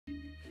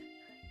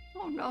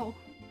Oh no.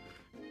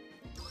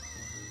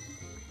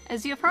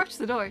 As you approach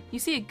the door, you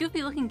see a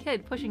goofy-looking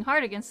kid pushing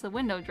hard against the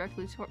window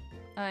directly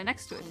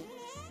next to it.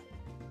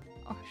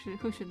 Oh,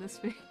 who should this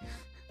be?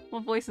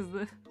 What voice is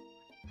this?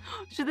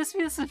 Should this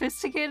be the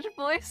sophisticated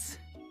voice?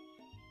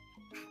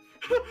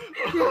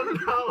 Oh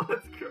no,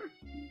 that's good.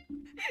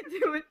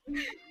 Do it.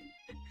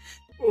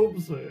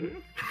 Oopsie.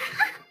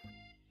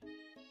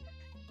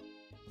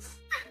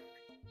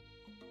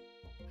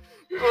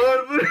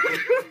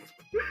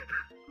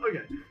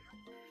 Okay.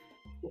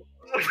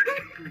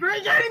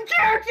 Bring it in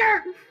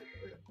character!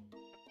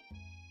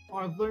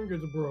 I think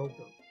it's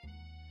broken.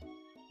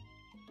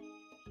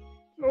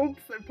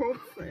 Oops, I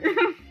poked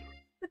it.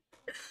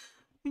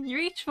 You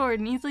reach forward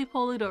and easily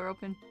pull the door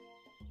open.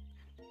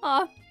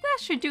 That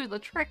should do the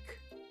trick.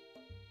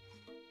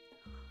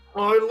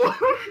 I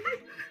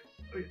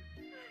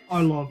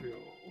love you.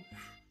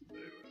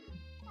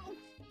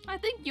 I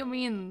think you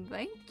mean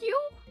thank you?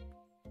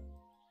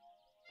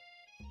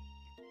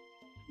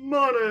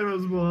 My name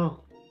is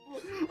Bob.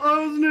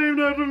 I was named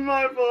after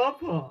my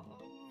papa.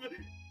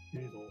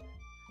 He's old.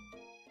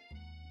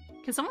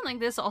 Can someone like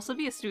this also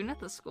be a student at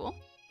the school?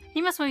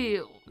 He must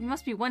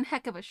be one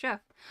heck of a chef.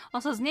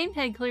 Also, his name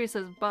tag clearly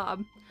says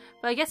Bob,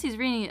 but I guess he's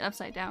reading it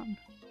upside down.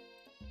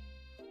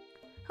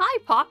 Hi,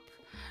 Pop.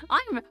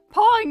 I'm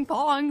Pong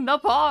Pong the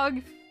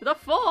Pog the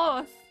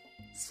Fourth.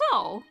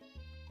 So,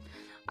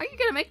 are you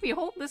gonna make me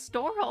hold this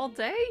door all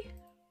day?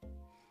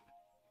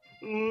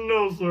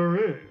 No,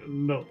 sir.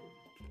 No.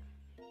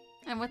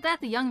 And with that,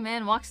 the young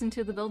man walks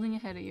into the building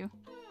ahead of you.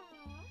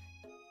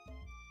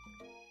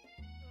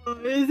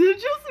 Is it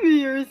just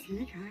me or is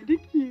he kinda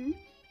cute?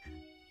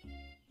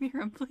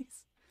 Mira,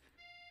 please.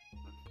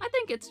 I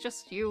think it's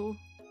just you.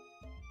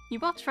 You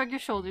both shrug your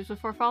shoulders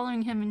before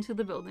following him into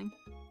the building.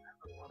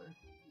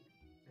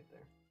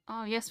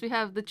 Oh yes, we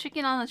have the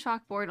chicken on the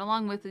chalkboard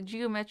along with the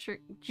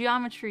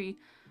geometry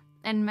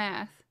and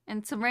math,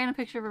 and some random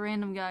picture of a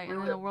random guy and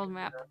then a world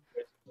map.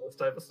 This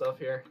type of stuff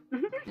here.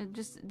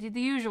 Just the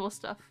usual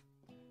stuff.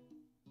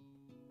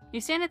 You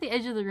stand at the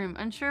edge of the room,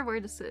 unsure where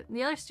to sit.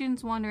 The other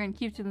students wander and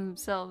keep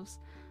themselves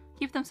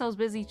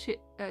busy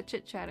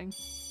chit-chatting.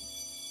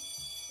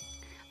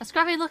 A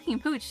scruffy-looking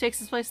pooch takes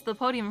his place at the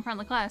podium in front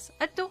of the class.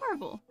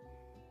 Adorable!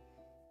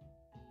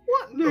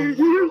 What?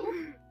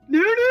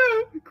 No,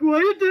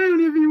 quiet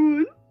down,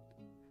 everyone.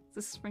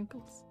 This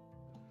Sprinkles.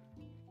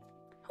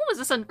 Who is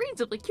this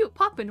unreasonably cute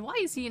pup and why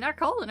is he in our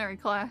culinary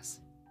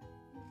class?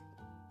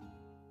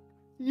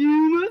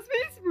 You must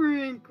be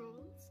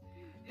Sprinkles,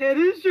 head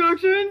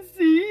instructor and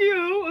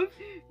CEO of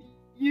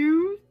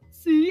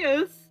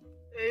UCSAL.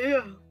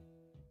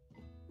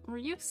 Or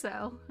you,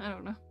 Sal? I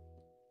don't know.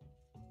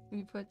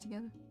 We put it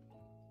together.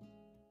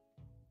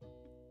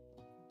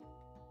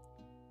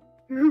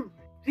 Oh,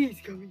 please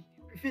call me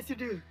Professor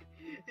Doug.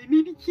 I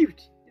may be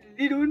cute,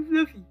 little and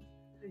fluffy.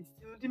 I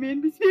still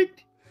demand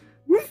respect.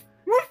 Woof,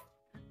 woof.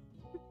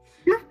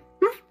 Woof,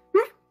 woof,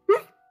 woof,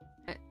 woof.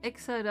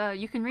 Except,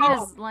 you can read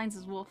his lines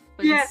as wolf.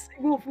 But yes,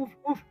 woof, woof,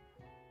 woof.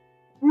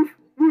 Woof,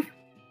 woof.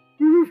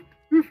 Woof,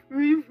 woof,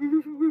 woof,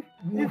 woof, woof,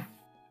 woof.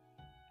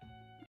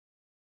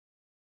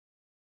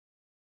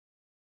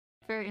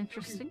 Very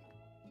interesting.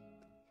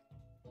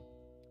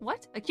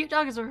 What? A cute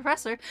dog is a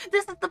professor?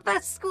 This is the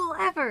best school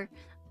ever!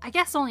 I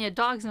guess only a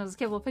dog's nose is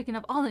capable of picking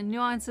up all the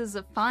nuances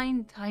of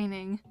fine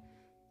dining.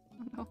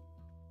 Oh no.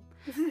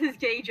 This is his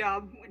day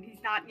job when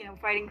he's not,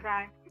 fighting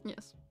crime.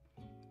 Yes.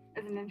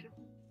 As a ninja.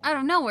 Out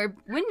of nowhere,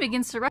 wind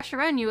begins to rush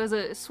around you as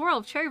a swirl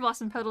of cherry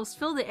blossom petals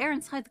fill the air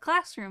inside the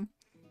classroom.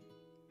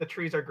 The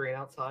trees are green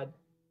outside.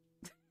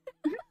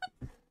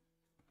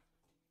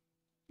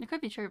 It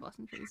could be cherry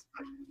blossom trees.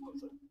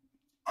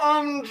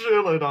 I'm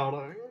chilly,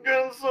 darling.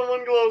 Can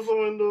someone close the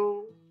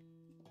window?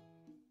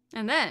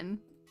 And then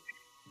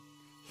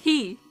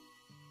he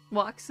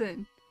walks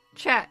in.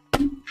 Chat.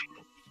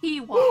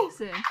 He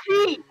walks in.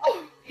 He's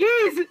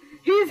here.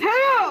 He's a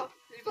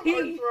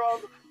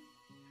heartthrob.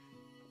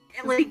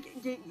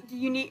 Like, do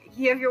you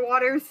have your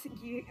waters?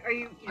 Are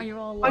you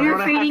all on your I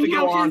don't have fading to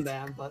go on couches?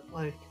 them, but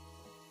like,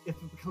 if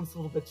it becomes a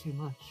little bit too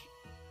much.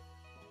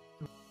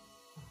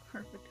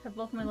 Perfect. Have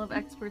both my love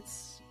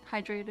experts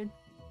hydrated?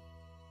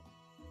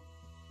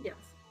 Yes.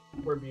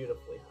 We're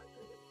beautifully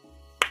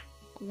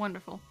hydrated.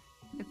 Wonderful.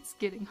 It's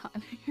getting hot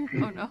here.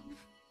 Oh no.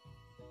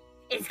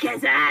 It's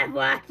because I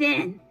walked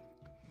in.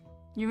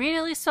 You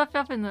immediately swept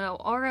up in the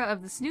aura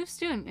of this new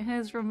student and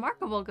his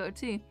remarkable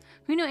goatee.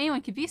 Who knew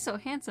anyone could be so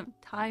handsome?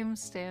 Time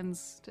stands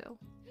still.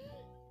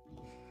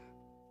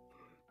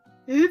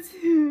 It's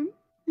him.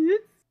 I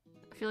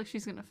feel like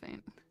she's gonna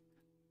faint.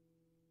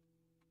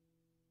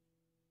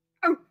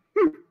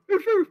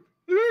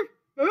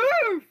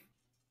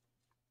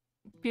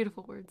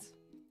 Beautiful words.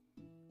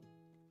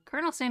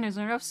 Colonel Sanders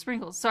and Rough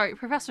Sprinkles. Sorry,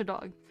 Professor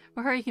Dog.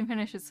 Before he can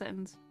finish his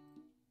sentence.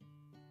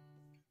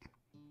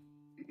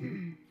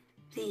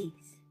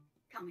 Please,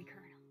 call me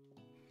Colonel.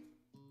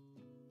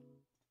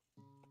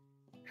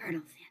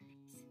 Colonel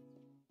Sanders.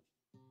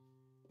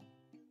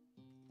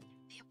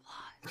 The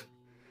applause.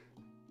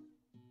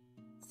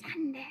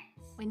 Sanders.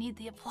 We need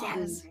the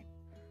applause.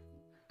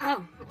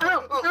 Oh,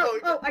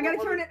 Oh, I gotta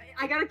turn it.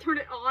 I gotta turn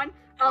it on.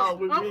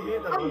 We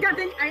need that. God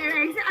dang!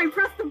 I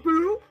pressed the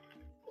boo.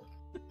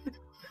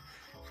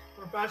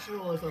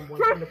 Professionalism.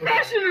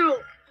 Professional.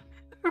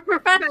 We're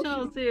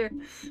professionals here.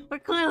 We're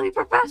clearly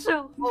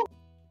professionals. Oh.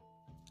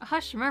 A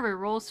hushed murmur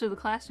rolls through the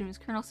classroom as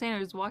Colonel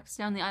Sanders walks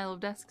down the aisle of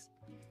desks.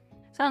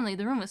 Suddenly,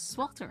 the room is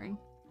sweltering.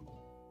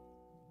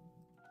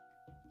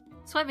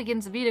 Sweat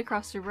begins to bead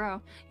across your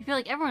brow. You feel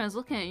like everyone is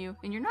looking at you,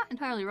 and you're not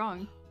entirely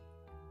wrong.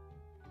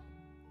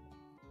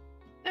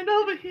 And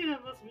over here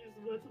must be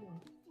the little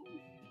one.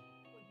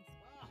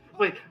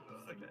 Wait.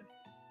 Okay.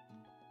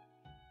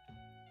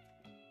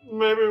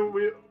 Maybe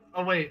we.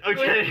 Oh wait.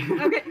 Okay.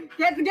 Okay.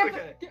 Get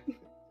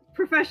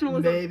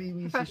professionalism. Maybe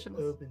we should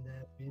open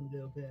that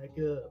window back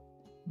up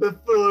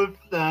before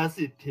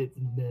faucet pits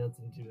and melts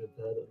into a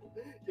puddle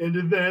and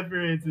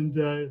evaporates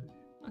entirely.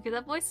 Okay,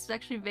 that voice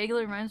actually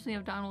vaguely reminds me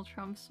of Donald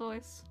Trump's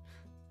voice.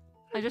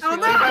 I just Oh,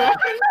 realized no! that.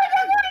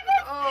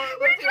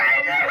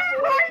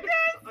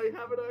 I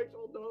have an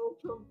actual Donald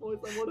Trump voice.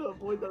 I want to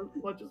avoid that as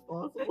much as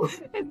possible.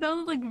 It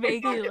sounds like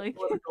vaguely like.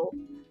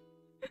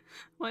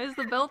 Why is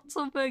the belt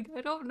so big?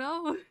 I don't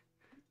know. I'm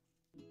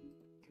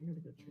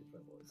gonna go treat my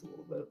voice a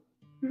little bit.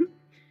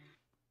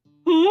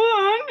 Hold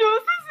on,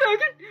 just a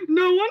second.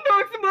 No one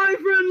talks to my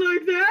friend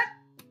like that.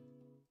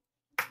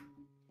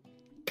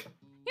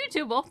 You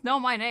two both know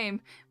my name.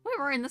 We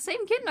were in the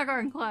same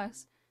kindergarten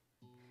class.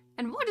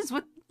 And what is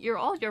with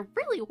all your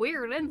really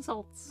weird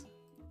insults?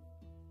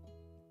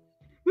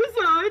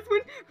 Besides,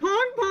 when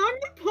Pong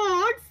the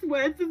Pog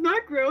sweats is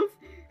not gross,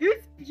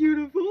 it's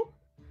beautiful.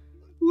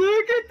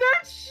 Look at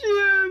that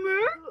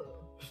shimmer.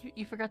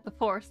 You forgot the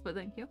fourth, but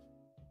thank you.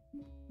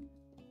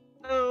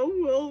 Oh,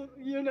 well,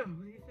 you know,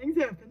 these things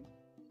happen.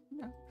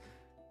 Yeah.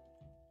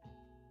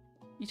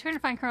 You turn to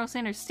find Colonel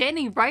Sanders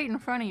standing right in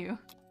front of you.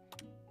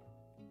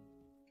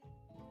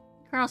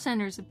 Colonel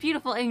Sanders, a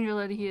beautiful angel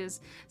that he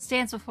is,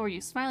 stands before you,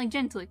 smiling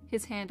gently,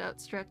 his hand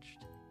outstretched.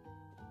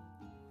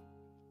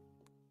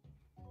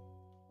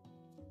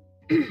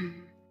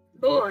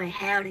 Boy,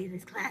 howdy,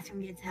 this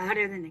classroom gets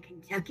hotter than a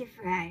Kentucky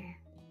fryer.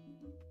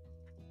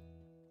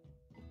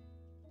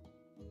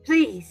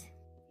 Please,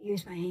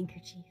 use my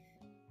handkerchief.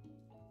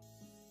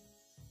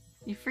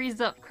 You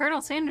freeze up.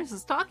 Colonel Sanders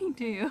is talking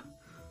to you.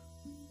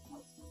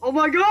 Oh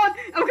my god!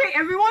 Okay,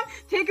 everyone,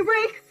 take a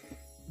break!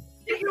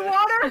 Get your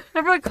water!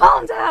 Everyone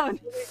calm down!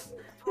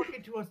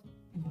 Talking to us.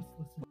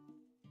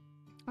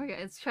 Okay,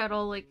 it's Chad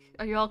all like,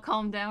 are you all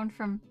calmed down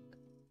from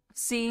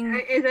seeing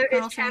Is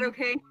Colonel Chad Sanders?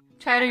 okay?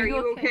 Chad, Are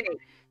you okay?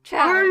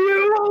 Chad, Are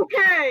you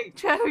okay?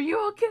 Chad, are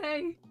you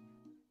okay?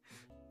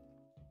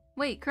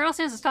 Wait, Colonel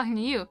Sanders is talking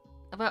to you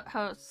about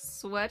how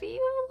sweaty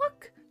you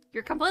look?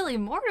 You're completely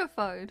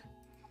mortified.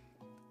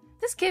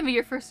 This can't be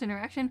your first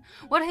interaction.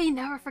 What if he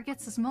never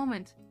forgets this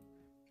moment?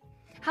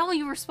 How will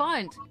you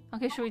respond?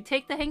 Okay, should we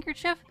take the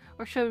handkerchief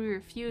or should we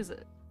refuse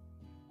it?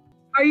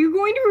 Are you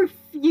going to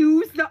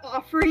refuse the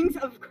offerings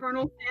of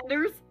Colonel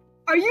Sanders?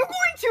 Are you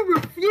going to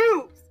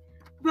refuse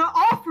the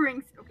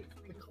offerings? Okay,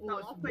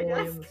 fell off my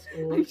desk.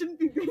 I shouldn't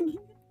be banging.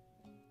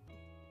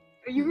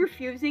 Are you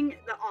refusing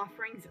the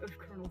offerings of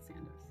Colonel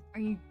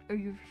Sanders? Are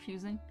you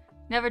refusing?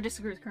 Never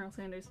disagree with Colonel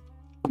Sanders.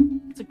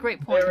 It's a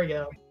great point. There we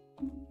go.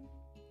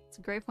 It's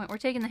a great point. We're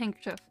taking the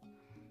handkerchief.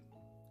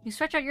 You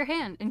stretch out your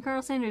hand, and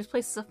Colonel Sanders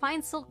places a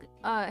fine silk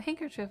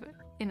handkerchief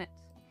in it.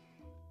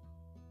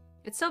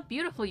 It's so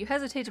beautiful, you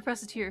hesitate to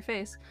press it to your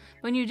face.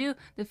 When you do,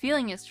 the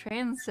feeling is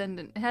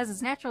transcendent. It has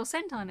its natural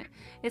scent on it.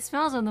 It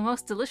smells of the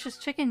most delicious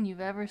chicken you've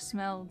ever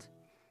smelled.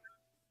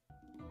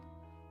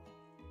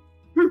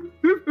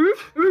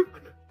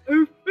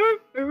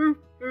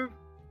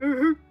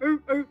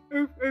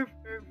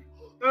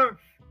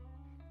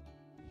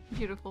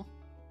 Beautiful.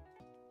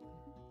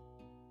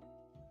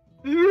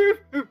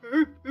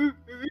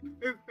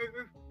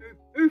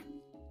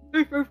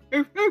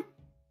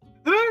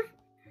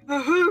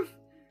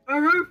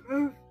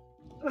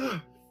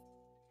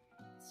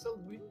 So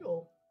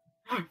real.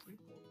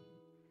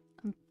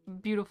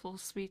 Beautiful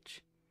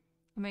speech.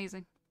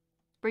 Amazing.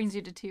 Brings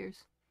you to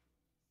tears.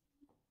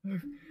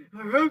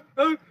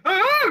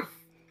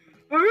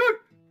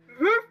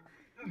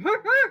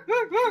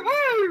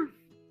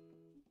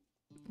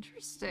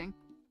 Interesting.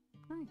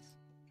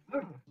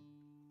 Nice.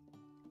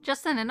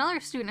 Just then, another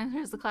student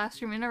enters the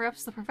classroom and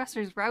interrupts the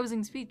professor's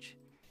rousing speech.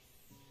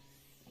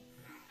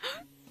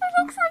 That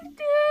looks like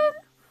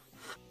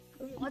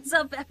Dan! What's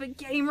up, Epic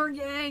Gamer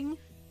Gang?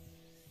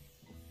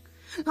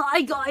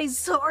 Hi guys,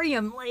 sorry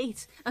I'm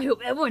late. I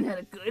hope everyone had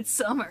a good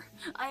summer.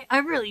 I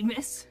really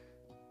miss...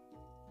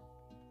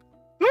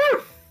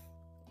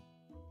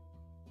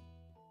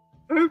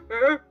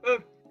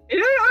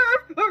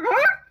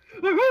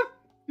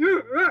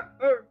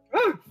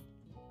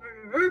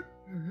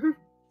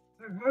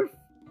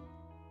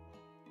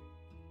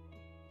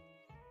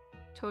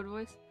 Toad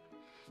voice.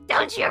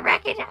 Don't you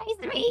recognize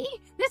me?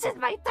 This is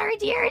my third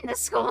year in the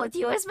school with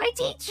you as my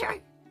teacher.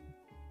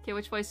 Okay,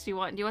 which voice do you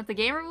want? Do you want the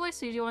gamer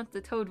voice or do you want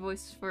the Toad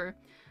voice for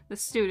the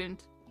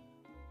student?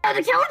 Oh,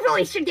 the Toad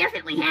voice should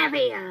definitely have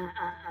we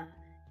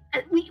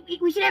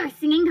should have a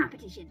singing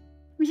competition.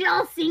 We should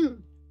all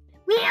sing.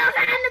 Wheels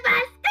on the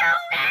bus go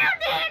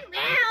round and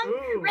round,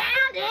 Ooh.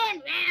 round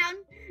and round,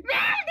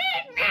 round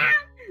and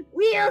round.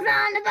 Wheels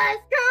on the bus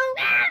go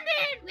round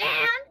and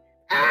round,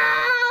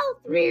 all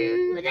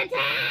through the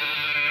town.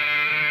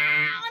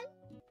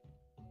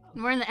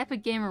 We're in the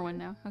Epic Gamer one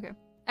now. Okay.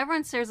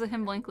 Everyone stares at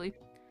him blankly.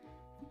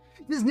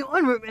 Does no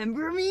one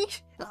remember me?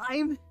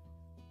 I'm...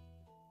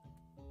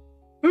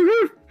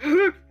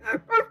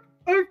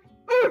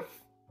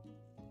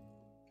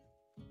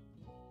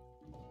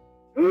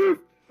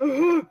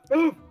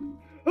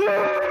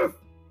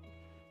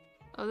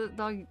 Oh,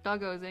 the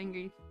doggo is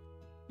angry.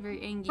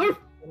 Very angry.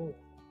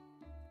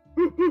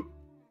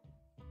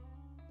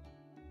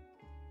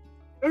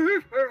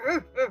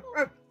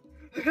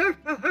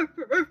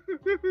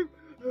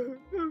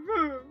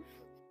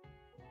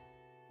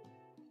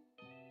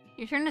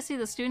 You turn to see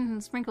the student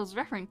in Sprinkles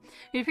referring.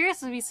 It appears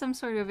to be some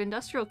sort of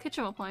industrial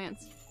kitchen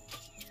appliance.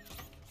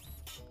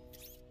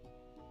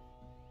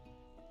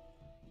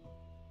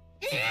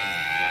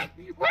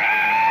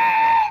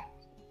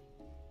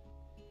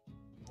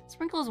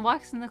 Sprinkles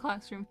walks in the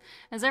classroom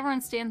as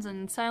everyone stands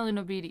in silent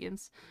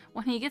obedience.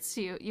 When he gets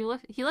to you,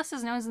 he lifts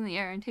his nose in the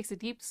air and takes a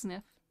deep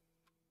sniff.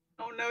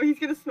 Oh no, he's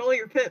gonna smell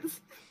your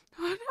pits.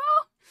 Oh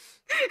no!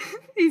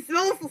 He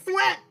smells the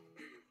sweat.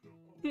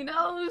 He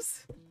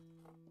knows!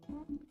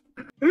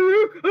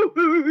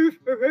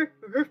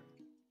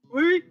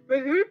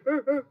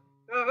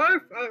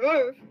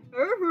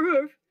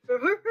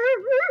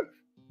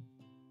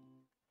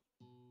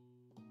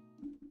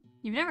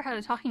 You've never had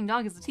a talking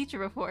dog as a teacher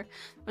before,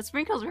 but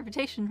Sprinkle's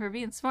reputation for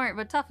being smart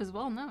but tough is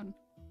well known.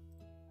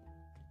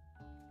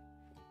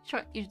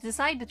 You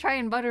decide to try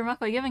and butter him up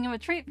by giving him a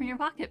treat from your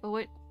pocket, but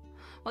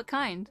what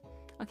kind?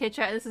 Okay,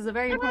 chat, this is a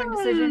very important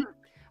decision.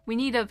 We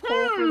need a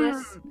poll for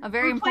this. A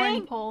very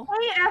important poll.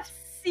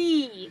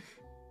 KFC.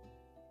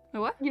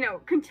 What? You know,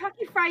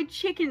 Kentucky Fried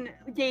Chicken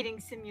dating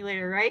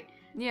simulator, right?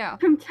 Yeah.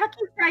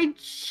 Kentucky Fried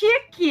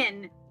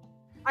Chicken!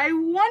 I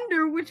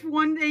wonder which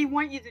one they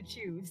want you to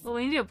choose. Well,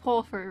 we need a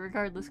poll for it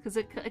regardless, because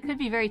it could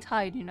be very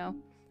tied, you know.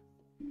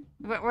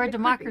 We're a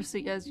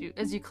democracy, as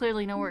you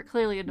clearly know. We're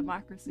clearly a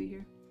democracy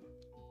here.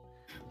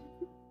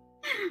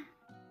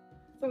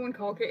 Someone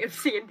call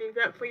KFC and do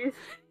that, please.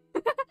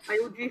 I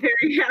would be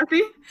very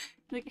happy.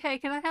 Like, hey,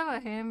 can I have a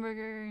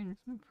hamburger and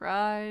some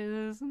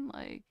fries and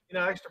like... You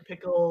know, extra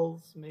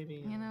pickles,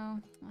 maybe. You know,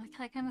 like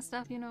that kind of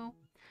stuff, you know.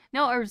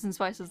 No herbs and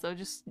spices, though.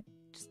 Just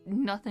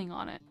nothing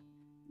on it.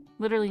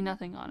 Literally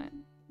nothing on it.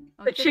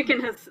 Oh, The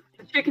chicken has spoken.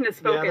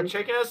 Yeah, the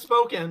chicken has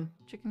spoken.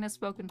 Chicken has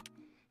spoken.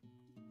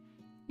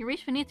 You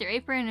reach beneath your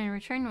apron and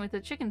return with the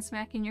chicken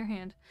smack in your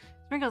hand.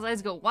 Sprinkle's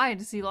eyes go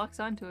wide as he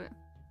locks onto it.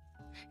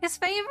 His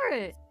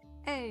favorite!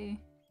 Hey.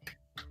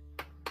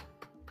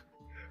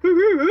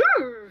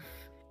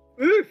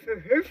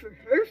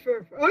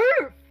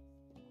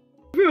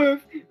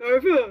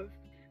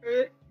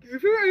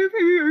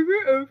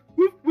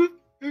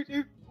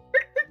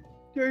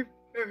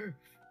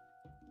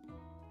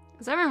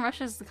 As everyone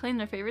rushes to claim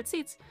their favorite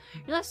seats,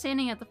 you're left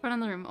standing at the front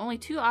of the room. Only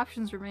two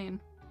options remain.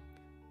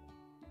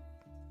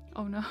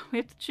 Oh no, we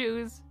have to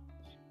choose.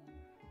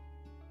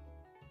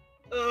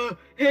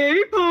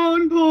 Hey,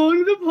 Pong,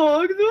 the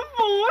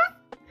fourth.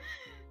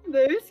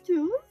 There's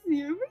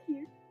KFC over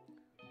here.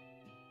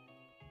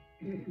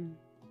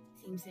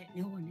 Seems that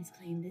no one has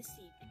claimed this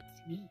seat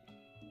next to me.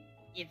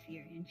 If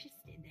you're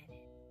interested, that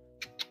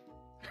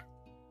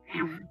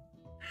is.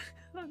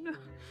 Oh no.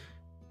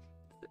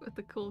 With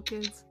the cool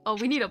kids. Oh,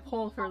 we need a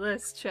poll for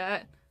this,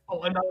 chat.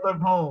 Oh, another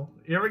poll.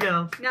 Here we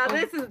go. Now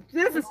this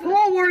is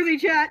poll worthy,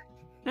 chat.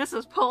 This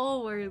is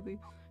poll worthy.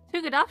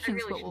 Two good options,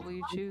 really but what will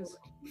you choose?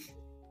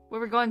 Where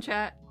we're going,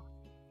 chat?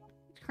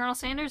 Colonel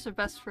Sanders or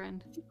best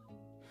friend?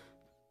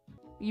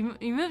 You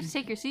move to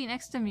take your seat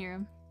next to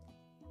Miriam.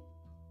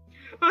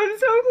 I'm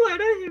so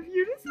glad I have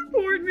you to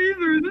support me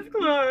through this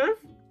class.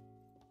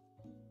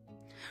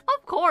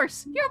 Of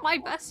course! You're my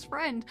best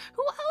friend!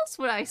 Who else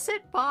would I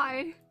sit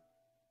by?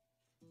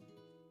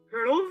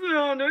 Colonel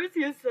Sanders,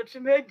 he has such a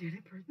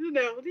magnetic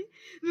personality.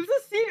 There's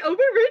a seat open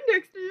right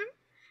next to him.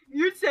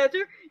 You're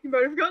Satyr, you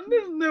might have gotten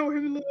to know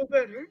him a little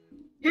better.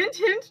 Hint,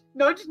 hint,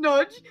 nudge,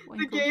 nudge.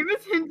 Wink, The game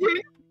is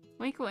hinting.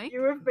 Wink, wink.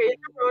 You have made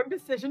the wrong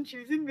decision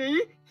choosing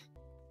me.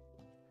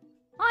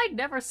 I'd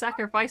never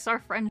sacrifice our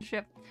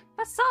friendship.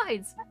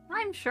 Besides,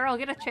 I'm sure I'll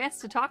get a chance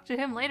to talk to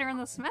him later in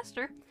the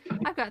semester.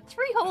 I've got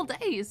 3 whole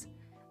days.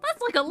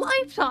 That's like a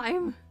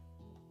lifetime!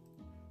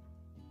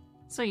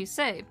 So you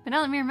say, but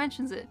now that Mir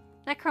mentions it,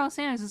 that Colonel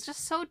Sanders is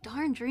just so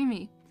darn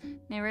dreamy.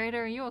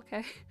 Narrator, are you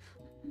okay?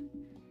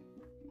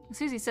 As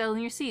soon as you settle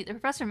in your seat, the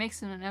professor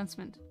makes an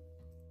announcement.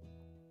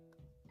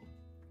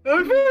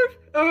 I'm back!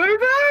 I'm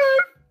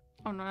back!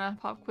 Oh no, not a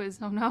pop quiz,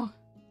 oh no.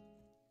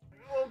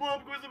 Oh,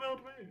 pop quiz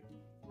about me.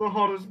 The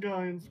hottest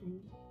guy in school.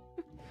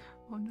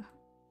 Oh no.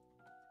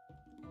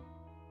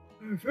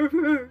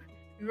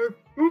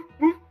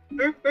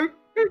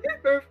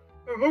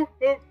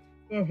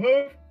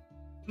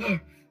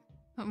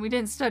 We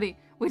didn't study.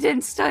 We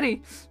didn't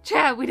study!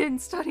 Chad, we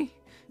didn't study!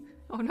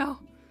 Oh no.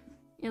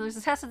 Yeah, there's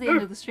a test at the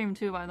end of the stream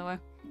too, by the way.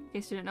 In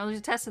case you didn't know, there's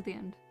a test at the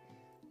end.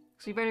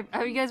 So you better.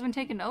 Have you guys been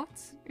taking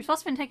notes? You're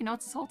supposed to have been taking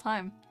notes this whole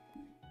time.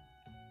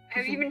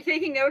 Have you been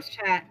taking notes,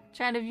 chat?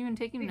 Chad, have you been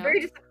taking I'd be notes?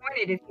 very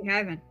disappointed if you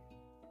haven't.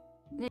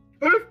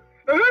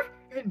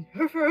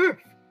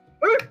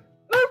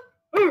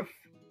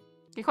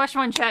 Okay, question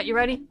 1, chat. You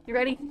ready? You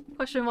ready?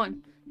 Question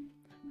 1.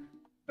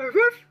 Okay.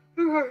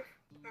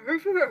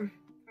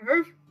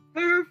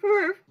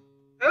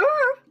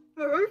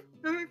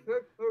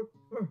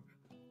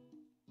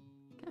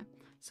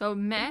 So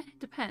meh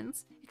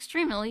depends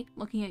extremely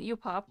looking at you,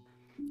 Pop,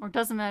 or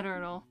doesn't matter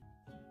at all.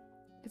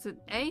 Is it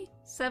A,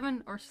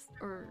 7, or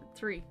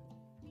 3?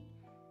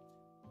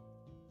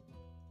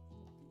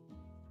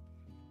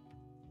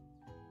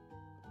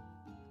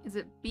 Is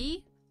it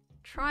B,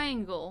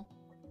 triangle,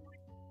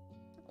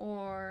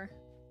 or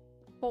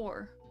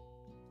 4?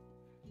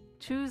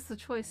 Choose the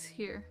choice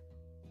here.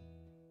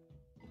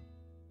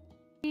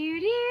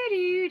 Wait,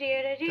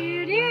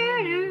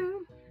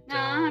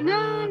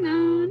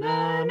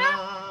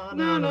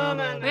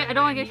 I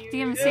don't want to get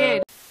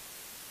DMCA'd.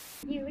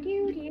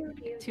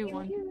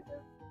 2-1.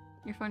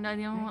 Your phone died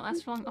the only one that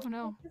lasts long. Oh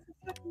no.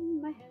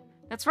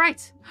 That's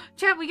right!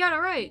 Chat, we got it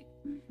right!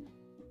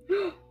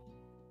 Give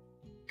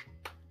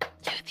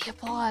the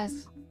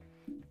applause.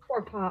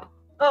 Poor Pop.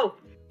 Oh.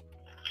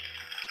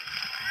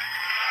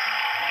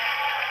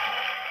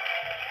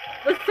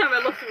 This time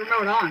I left the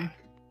remote on.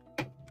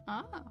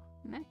 Oh,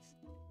 nice.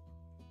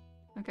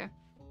 Okay.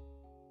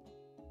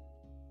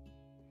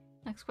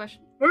 Next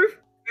question. Okay,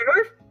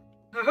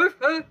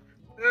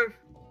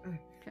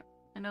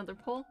 another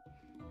poll.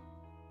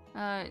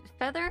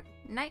 Feather,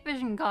 night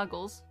vision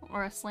goggles,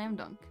 or a slam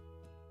dunk?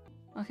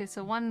 Okay,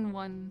 so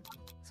 1-1.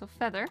 So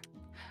feather.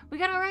 We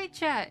got it right,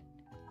 chat!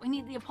 We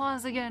need the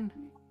applause again.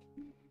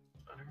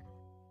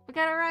 We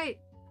got it right.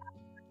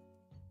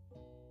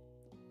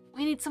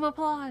 We need some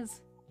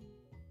applause.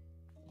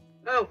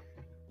 Oh.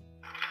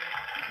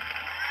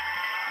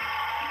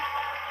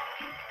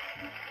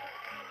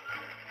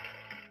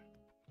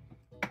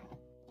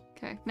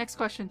 Okay, next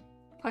question.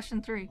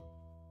 Question 3.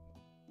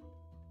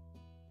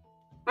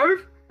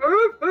 Okay,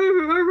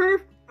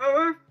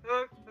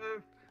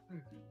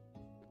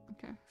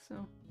 so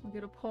we'll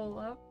get a poll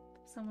up.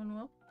 Someone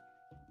will.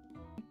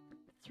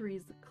 3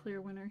 is the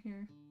clear winner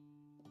here.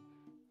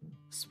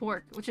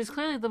 Spork, which is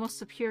clearly the most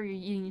superior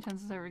eating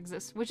utensils that ever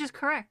exist, which is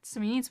correct, so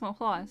we need some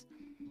applause.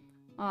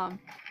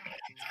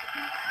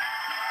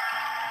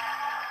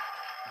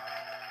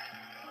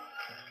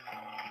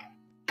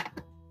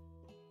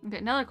 Okay,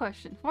 another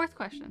question. 4th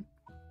question.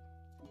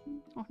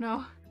 Oh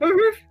no.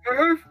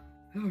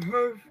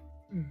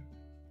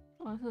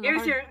 Oh,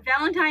 Here's your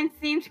Valentine's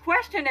themed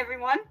question,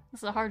 everyone.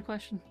 This is a hard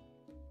question.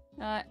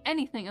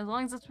 Anything, as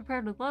long as it's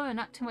prepared with love and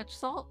not too much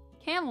salt.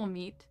 Camel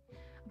meat.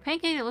 A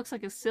pancake that looks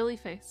like a silly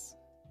face.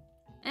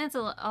 And it's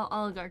a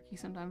oligarchy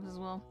sometimes as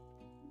well.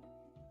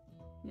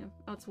 Yeah,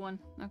 oh, it's 1.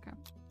 Okay.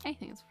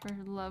 Anything that's prepared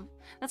with love.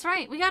 That's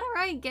right, we got it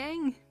right,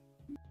 gang!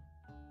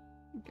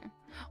 Okay.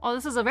 Oh,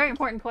 this is a very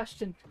important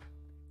question.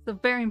 It's a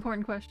very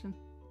important question.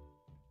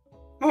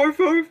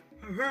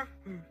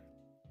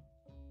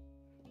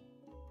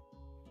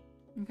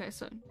 Okay,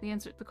 so the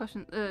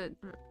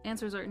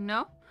answers are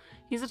no.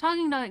 He's a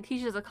talking dog that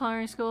teaches at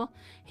culinary school.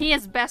 He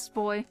is best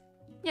boy.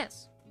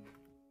 Yes.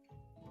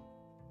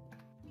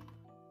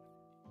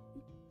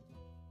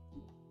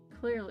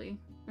 Clearly.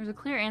 There's a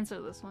clear answer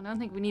to this one. I don't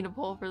think we need a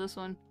poll for this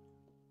one.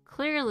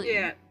 Clearly.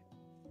 Yeah.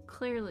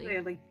 Clearly.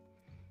 Clearly.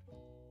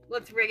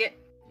 Let's rig it.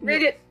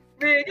 Rig it.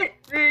 Rig it.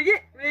 Rig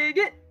it. Rig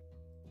it.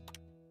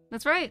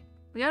 That's right.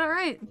 We got it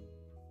right.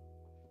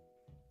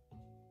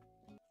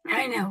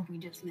 I know we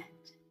just met.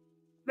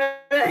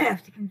 But I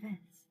have to confess.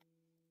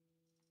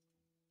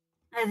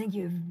 I think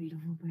you have a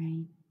beautiful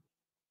brain.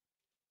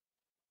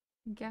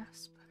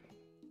 Gasp.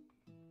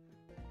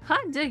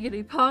 Hot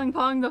diggity, Pong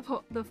Pong the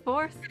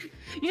 4th.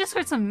 You just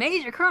heard some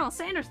major Colonel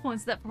Sanders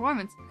points to that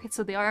performance. Okay,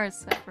 so the R is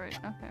separate.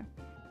 Okay.